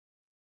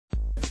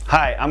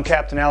Hi, I'm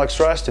Captain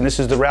Alex Rust, and this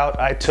is the route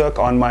I took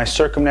on my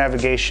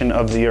circumnavigation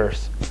of the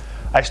Earth.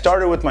 I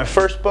started with my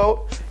first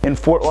boat in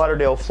Fort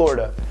Lauderdale,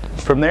 Florida.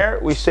 From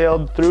there, we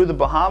sailed through the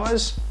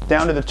Bahamas,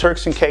 down to the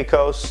Turks and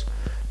Caicos,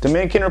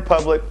 Dominican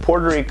Republic,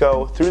 Puerto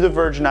Rico, through the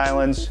Virgin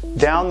Islands,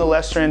 down the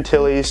Lesser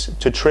Antilles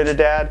to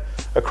Trinidad,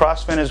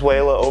 across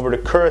Venezuela over to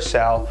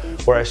Curacao,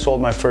 where I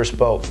sold my first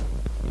boat.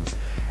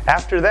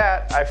 After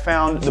that, I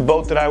found the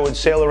boat that I would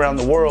sail around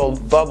the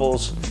world,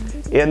 Bubbles,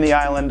 in the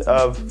island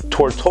of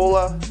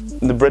Tortola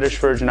in the British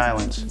Virgin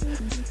Islands.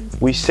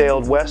 We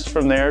sailed west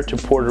from there to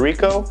Puerto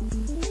Rico,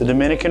 the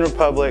Dominican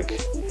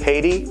Republic,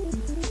 Haiti,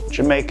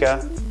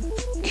 Jamaica,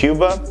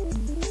 Cuba,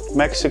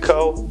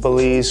 Mexico,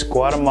 Belize,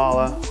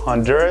 Guatemala,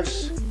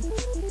 Honduras,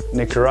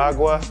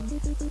 Nicaragua,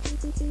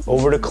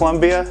 over to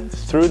Colombia,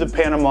 through the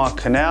Panama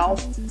Canal,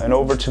 and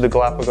over to the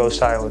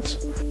Galapagos Islands.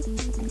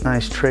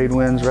 Nice trade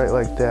winds right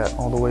like that,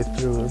 all the way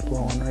through. They're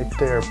blowing right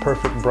there.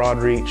 Perfect broad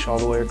reach all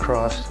the way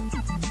across.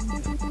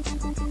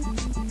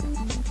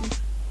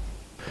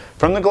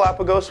 From the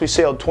Galapagos, we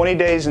sailed 20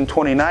 days and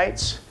 20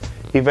 nights,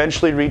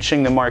 eventually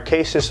reaching the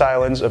Marquesas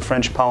Islands of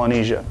French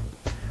Polynesia.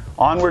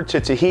 Onward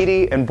to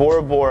Tahiti and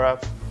Bora Bora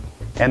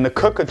and the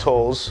Cook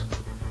Atolls,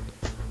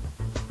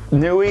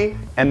 Niue,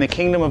 and the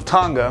Kingdom of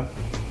Tonga,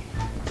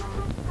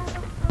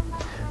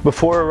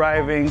 before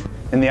arriving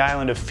in the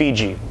island of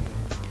Fiji.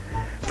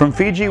 From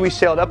Fiji, we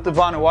sailed up the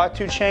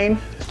Vanuatu chain,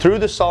 through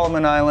the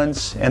Solomon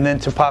Islands, and then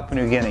to Papua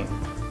New Guinea.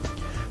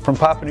 From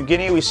Papua New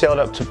Guinea, we sailed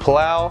up to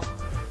Palau,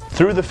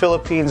 through the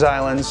Philippines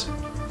Islands,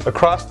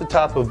 across the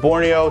top of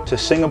Borneo to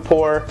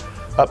Singapore,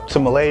 up to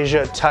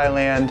Malaysia,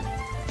 Thailand,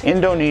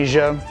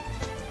 Indonesia,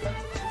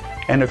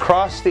 and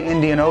across the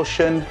Indian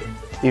Ocean,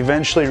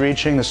 eventually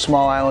reaching the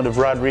small island of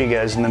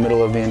Rodriguez in the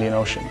middle of the Indian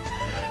Ocean.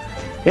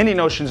 Indian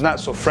Ocean's not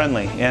so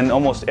friendly, and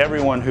almost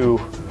everyone who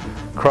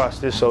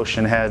crossed this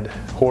ocean had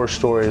horror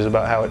stories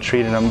about how it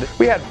treated them.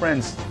 We had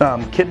friends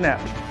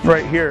kidnapped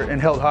right here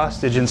and held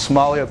hostage in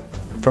Somalia.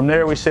 From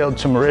there we sailed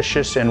to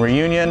Mauritius and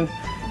Reunion,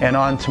 and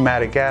on to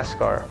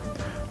Madagascar.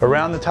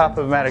 Around the top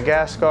of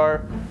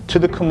Madagascar, to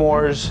the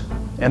Comores,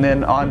 and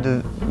then on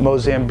to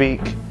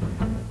Mozambique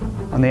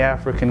on the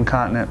African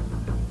continent.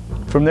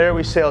 From there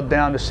we sailed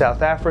down to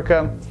South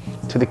Africa,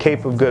 to the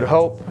Cape of Good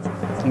Hope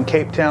in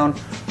Cape Town,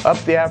 up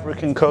the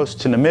African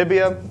coast to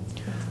Namibia,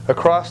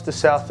 across the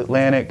South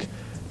Atlantic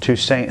to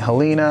St.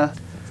 Helena.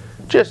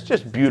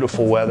 Just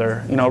beautiful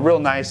weather, you know, real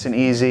nice and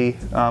easy.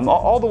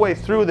 All the way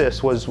through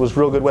this was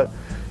real good weather.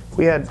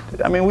 We had,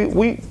 I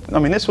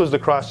mean, this was the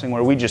crossing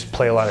where we just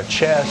play a lot of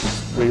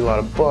chess, read a lot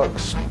of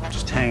books,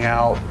 just hang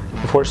out.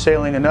 Before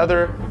sailing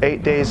another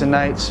 8 days and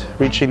nights,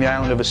 reaching the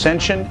island of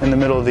Ascension in the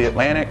middle of the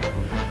Atlantic.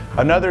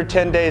 Another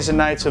 10 days and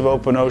nights of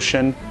open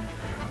ocean.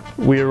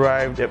 We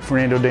arrived at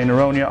Fernando de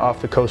Noronha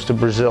off the coast of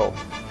Brazil.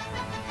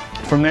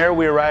 From there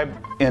we arrived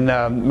in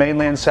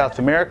mainland South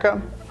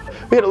America.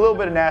 We had a little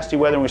bit of nasty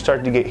weather when we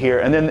started to get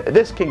here, and then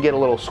this can get a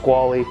little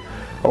squally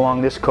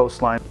along this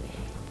coastline.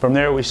 From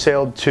there we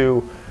sailed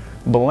to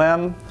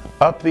Belém,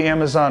 up the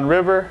Amazon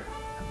River,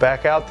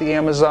 back out the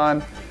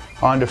Amazon,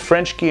 onto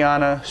French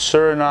Guiana,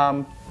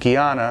 Suriname,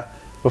 Guyana,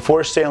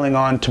 before sailing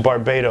on to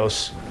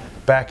Barbados,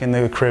 back in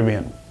the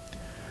Caribbean.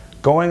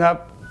 Going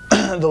up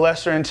the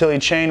Lesser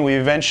Antilles chain, we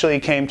eventually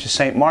came to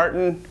St.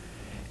 Martin,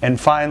 and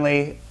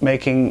finally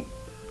making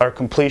our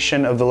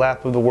completion of the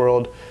lap of the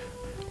world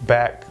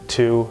back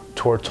to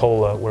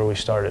Tortola, where we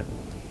started.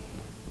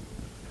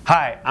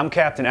 Hi, I'm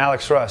Captain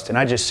Alex Rust, and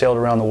I just sailed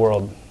around the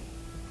world.